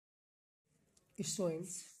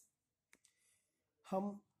Students,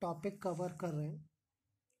 हम topic cover कर रहे हैं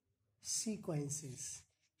सीक्वेंसेस,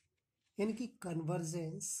 यानी कि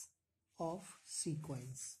कन्वर्जेंस ऑफ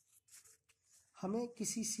सीक्वेंस। हमें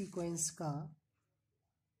किसी सीक्वेंस का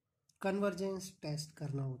कन्वर्जेंस टेस्ट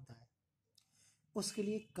करना होता है। उसके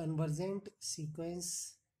लिए कन्वर्जेंट सीक्वेंस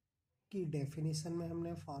की डेफिनेशन में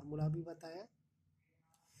हमने फार्मूला भी बताया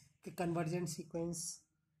कि कन्वर्जेंट सीक्वेंस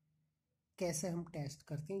कैसे हम टेस्ट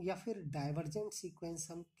करते हैं, या फिर डाइवर्जेंट सीक्वेंस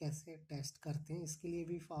हम कैसे टेस्ट करते हैं, इसके लिए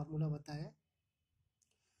भी फार्मूला बताया।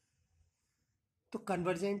 तो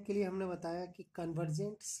कन्वर्जेंट के लिए हमने बताया कि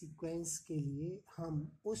कन्वर्जेंट सीक्वेंस के लिए हम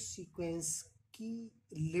उस सीक्वेंस की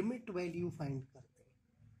लिमिट वैल्यू फाइंड करते हैं।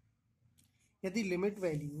 यदि लिमिट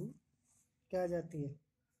वैल्यू क्या आ जाती है,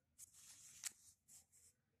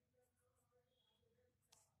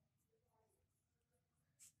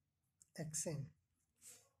 एक्सएन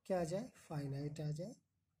क्या आ जाए, फाइनाइट आ जाए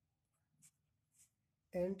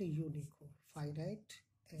एंड यूनिक हो, finite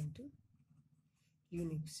and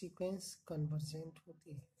unique sequence convergent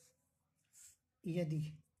होती है। यदि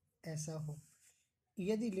ऐसा हो,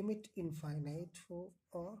 यदि लिमिट इनफाइनाइट हो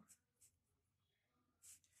और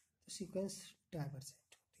तो सीक्वेंस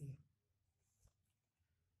डाइवर्जेंट होती है।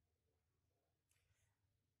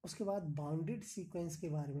 उसके बाद बाउंडेड सीक्वेंस के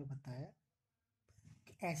बारे में बताया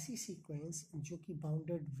कि ऐसी सीक्वेंस जो कि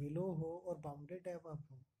बाउंडेड बिलो हो और बाउंडेड अबव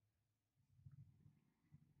हो,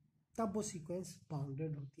 तब वो सीक्वेंस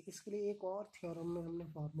बाउंडेड होती है। इसके लिए एक और थ्योरम में हमने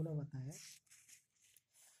फॉर्मूला बताया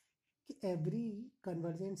कि every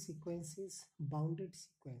convergent sequence is bounded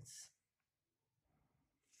sequence.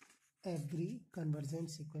 Every convergent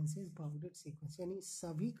sequence is bounded sequence, यानी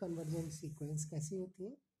सभी कन्वर्जेंट सीक्वेंस कैसी होती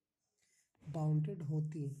है, बाउंडेड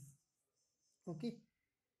होती है। ओके,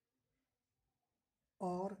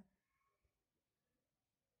 और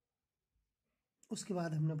उसके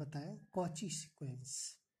बाद हमने बताया कॉची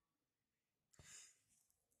सीक्वेंस।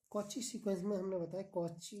 कॉची सीक्वेंस में हमने बताया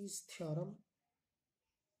Cauchy's theorem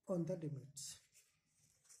on the limits.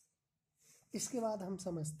 इसके बाद हम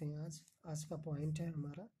समझते हैं आज का पॉइंट है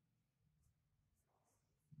हमारा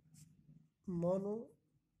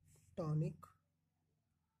मोनोटॉनिक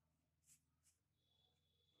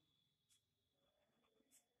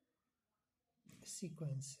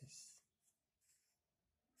सीक्वेंसेस।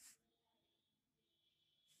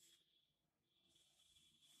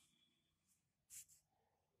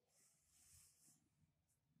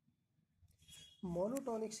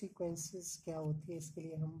 मोनोटॉनिक सीक्वेंसेस क्या होती है, इसके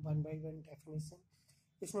लिए हम वन बाय वन डेफिनेशन।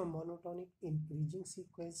 इसमें मोनोटॉनिक इंक्रीजिंग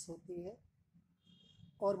सीक्वेंस होती है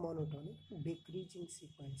और मोनोटॉनिक डिक्रीजिंग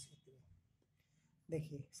सीक्वेंस होती है।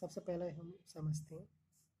 देखिए, सबसे पहले हम समझते हैं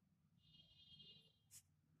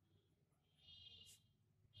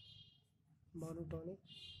मोनोटॉनिक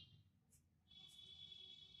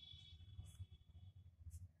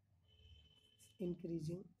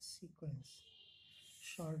इंक्रीजिंग सीक्वेंस,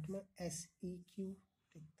 शॉर्ट में SEQ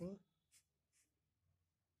लिखते हैं,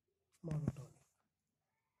 मोनोटॉनिक।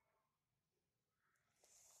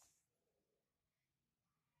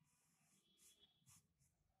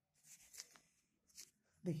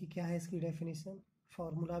 देखिए क्या है इसकी डेफिनेशन,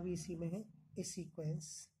 फॉर्मूला भी इसी में है। ए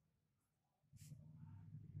सीक्वेंस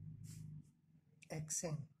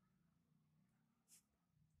XN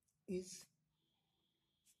इज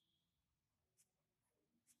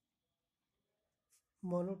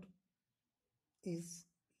मोनोट इज,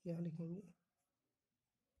 यहाँ लिखेंगे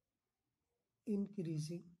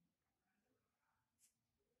इंक्रीजिंग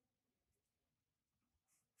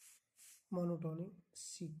monotonic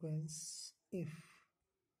sequence if,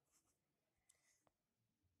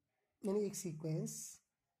 यानी एक सीक्वेंस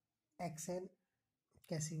XN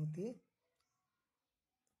कैसी होती है,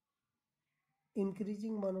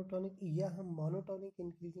 इंक्रीजिंग मोनोटॉनिक, या हम मोनोटॉनिक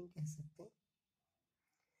इंक्रीजिंग कह सकते हैं।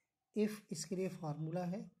 इफ इसके लिए फॉर्मूला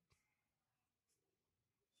है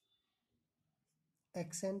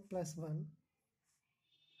XN + 1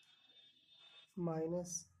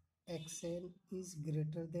 minus XN is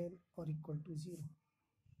greater than or equal to 0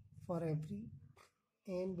 for every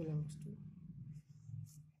n belongs to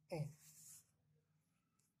n।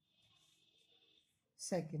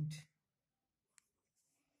 Second,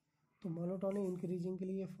 तो मोनोटॉनिक इंक्रीजिंग के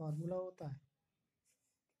लिए फॉर्मूला होता है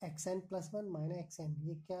XN + 1 माइनस XN।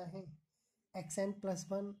 ये क्या है, XN +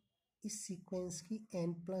 1 इस सीक्वेंस की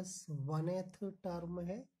n+1th टर्म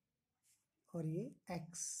है और ये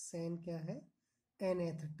XN क्या है,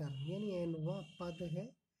 nth टर्म, यानी nवां पद है,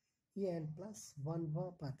 ये n+1वां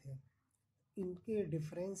पद है। इनके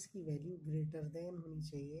डिफरेंस की वैल्यू ग्रेटर देन होनी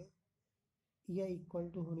चाहिए या इक्वल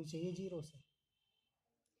टू होनी चाहिए 0 से।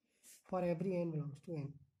 For every n belongs to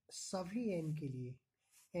n, सभी n के लिए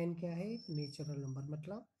एन क्या है? एक नेचुरल नंबर,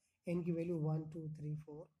 मतलब एन की वैल्यू 1 2 3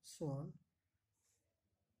 4 सो ऑन,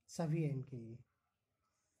 सभी एन के लिए।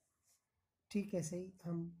 ठीक, ऐसे ही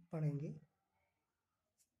हम पढ़ेंगे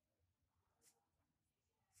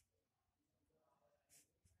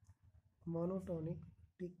मोनोटोनिक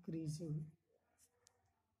डिक्रीजिंग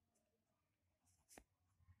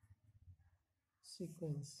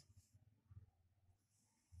सीक्वेंस।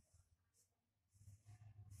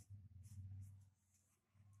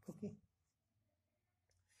 ओके,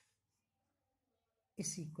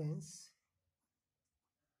 इस sequence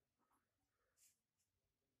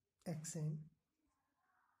xn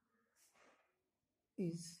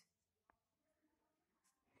is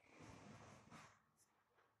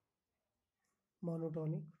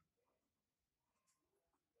monotonic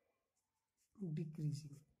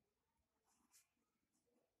decreasing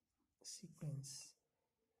sequence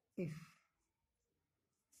if,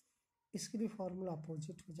 इसके लिए फॉर्मूला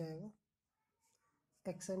अपोजिट हो जाएगा,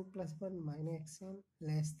 xn plus one minus xn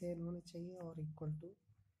less than होना चाहिए और equal to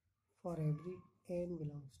for every n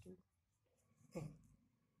belongs to n।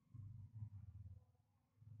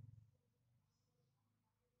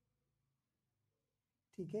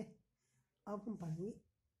 ठीक है, अब हम पढ़ेंगे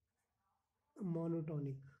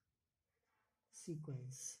monotonic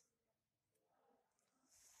sequence.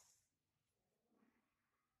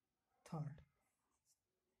 Third,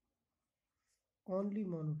 only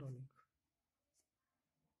monotonic.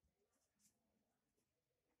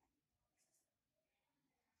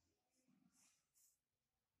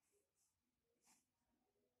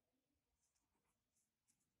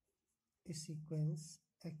 इस sequence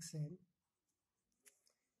xn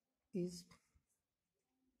is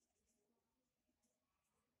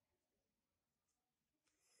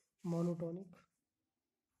monotonic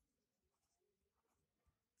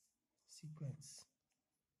sequence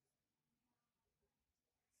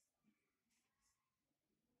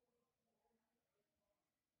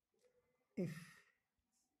if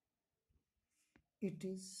it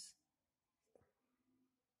is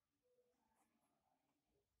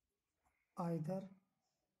either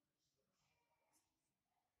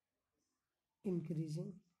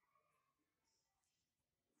increasing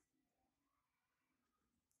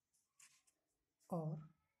or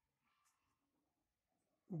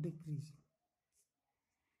decreasing।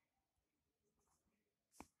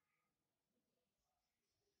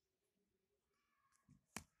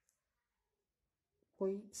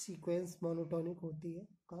 कोई सीक्वेंस मोनोटोनिक होती है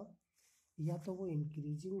कब? या तो वो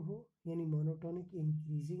इंक्रीजिंग हो, यानी मोनोटोनिक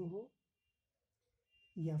इंक्रीजिंग हो,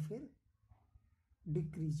 या फिर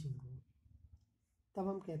डिक्रीजिंग हो, तब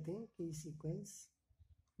हम कहते हैं कि सीक्वेंस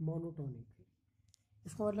मोनोटोनिक है।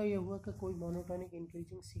 इसका मतलब ये हुआ कि कोई मोनोटोनिक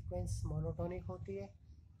इंक्रीजिंग सीक्वेंस मोनोटोनिक होती है,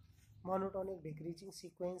 मोनोटोनिक डिक्रीजिंग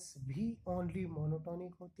सीक्वेंस भी ओनली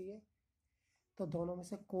मोनोटोनिक होती है। तो दोनों में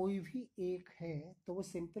से कोई भी एक है तो वो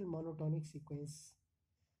सिंपल मोनोटोनिक सीक्वेंस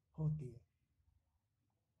होती है।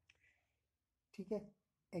 ठीक है,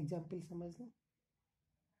 एग्जाम्पल समझ लें।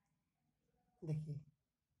 देखिए,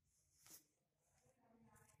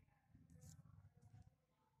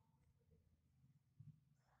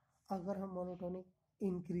 अगर हम मोनोटोनिक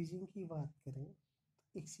इंक्रीजिंग की बात करें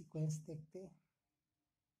तो एक सीक्वेंस देखते हैं,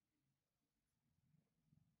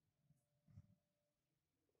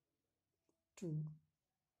 2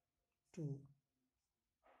 2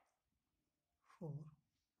 4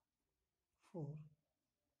 4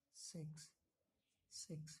 6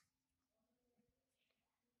 6।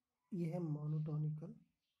 ये है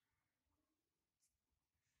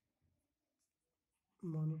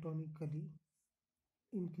मोनोटोनिकली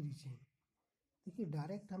इंक्रीजिंग। देखिए,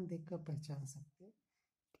 डायरेक्ट हम देखकर पहचान सकते हैं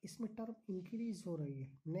इसमें टर्म इंक्रीज हो रही है,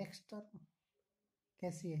 नेक्स्ट टर्म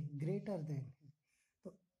कैसी है? ग्रेटर देन है।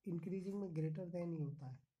 तो इंक्रीजिंग में ग्रेटर देन ही होता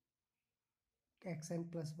है। एक्स एन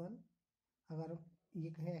प्लस वन, अगर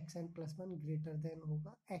ये कहें x N plus one greater than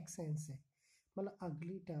होगा एक्स एन से, मतलब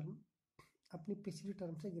अगली टर्म अपनी पिछली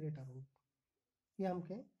टर्म से ग्रेटर होगी। ये हम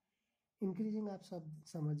कहें इंक्रीजिंग, आप सब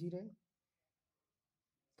समझ ही रहे।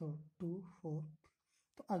 तो 2 4,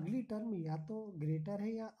 तो अगली टर्म या तो ग्रेटर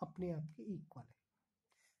है या अपने आप के इक्वल है।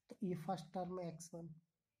 तो ये फर्स्ट टर्म है x1,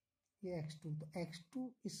 ये x2, तो x2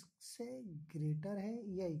 इससे ग्रेटर है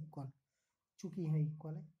या इक्वल, चूंकि यहाँ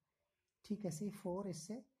इक्वल है। ठीक है, 4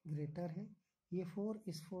 इससे ग्रेटर है, ये 4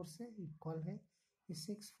 इस 4 से इक्वल है, ये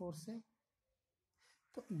 6 4 से,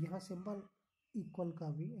 तो यहाँ सिंबल इक्वल का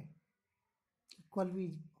भी है, इक्वल भी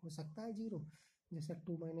हो सकता है जीरो, जैसे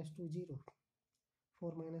 2 - 2 0,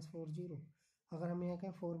 4 - 4 0। अगर हम यहाँ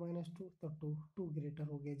कहें 4 - 2 तो 2 ग्रेटर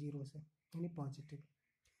हो गया जीरो से, यानी पॉजिटिव।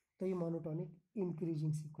 तो ये मोनोटोनिक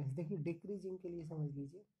इंक्रीजिंग सीक्वेंस। देखिए, डिक्रीजिंग के लिए समझ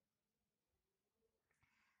लीजिए,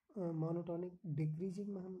 मोनोटोनिक डिक्रीजिंग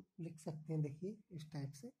में हम लिख सकते हैं, देखिए इस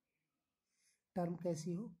टाइप से, टर्म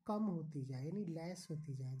कैसी हो, कम होती जाए यानी लेस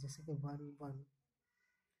होती जाए, जैसे कि 1/1,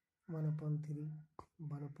 1/3,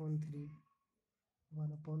 1/3,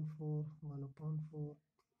 1/4, 1/4,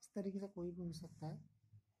 इस तरीके से कोई भी हो सकता है।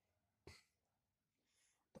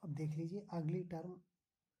 तो अब देख लीजिए अगली टर्म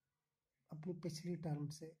अपनी पिछली टर्म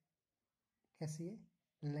से कैसी है,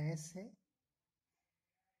 लेस है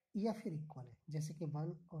या फिर इक्वल है, जैसे कि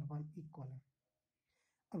 1 और 1 इक्वल है।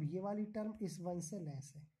 अब ये वाली टर्म इस 1 से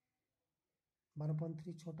लेस है,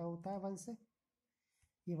 1/3 छोटा होता है 1 से,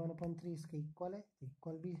 ये 1/3 इसके इक्वल है तो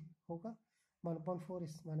इक्वल भी होगा, 1/4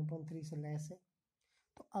 इस 1/3 से लेस है।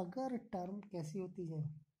 तो अगर टर्म कैसी होती जाए,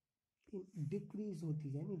 डिक्रीज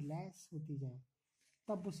होती जाए, लेस होती जाए,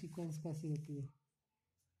 तब वो सीक्वेंस कैसी होती है,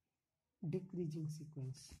 डिक्रीजिंग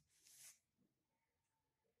सीक्वेंस।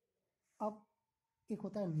 अब एक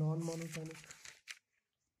होता है नॉन मोनोटोनिक,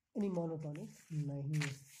 यानी मोनोटोनिक नहीं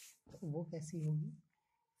है, तो वो कैसी होगी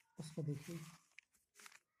उसको देखिए,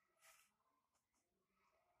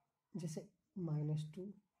 जैसे -2,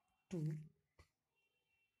 2,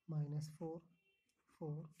 -4,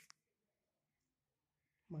 4,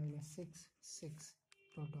 -6, 6,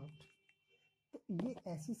 डॉट। तो ये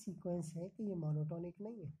ऐसी सीक्वेंस है कि ये मोनोटोनिक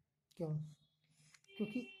नहीं है। क्यों?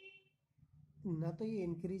 क्योंकि ना तो ये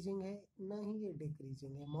इंक्रीजिंग है ना ही ये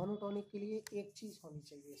डिक्रीजिंग है। मोनोटोनिक के लिए एक चीज़ होनी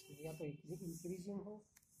चाहिए इसमें, या तो इंक्रीजिंग हो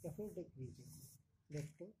या फिर डिक्रीजिंग हो।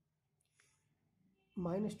 देखते हैं,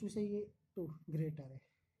 -2 से ये 2 ग्रेटर है,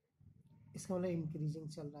 इसका मतलब इंक्रीजिंग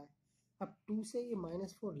चल रहा है। अब 2 से ये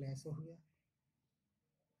 -4 लेस हो गया,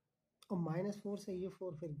 और -4 से ये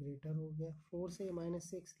 4 फिर ग्रेटर हो गया, 4 से ये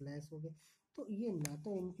 -6 लेस हो गया। तो ये ना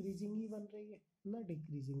तो इंक्रीजिंग ही बन रही है ना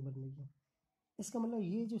डिक्रीजिंग बन रही है। इसका मतलब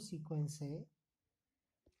ये जो सीक्वेंस है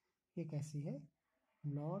ये कैसी है,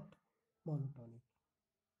 नॉट मोनोटोनिक।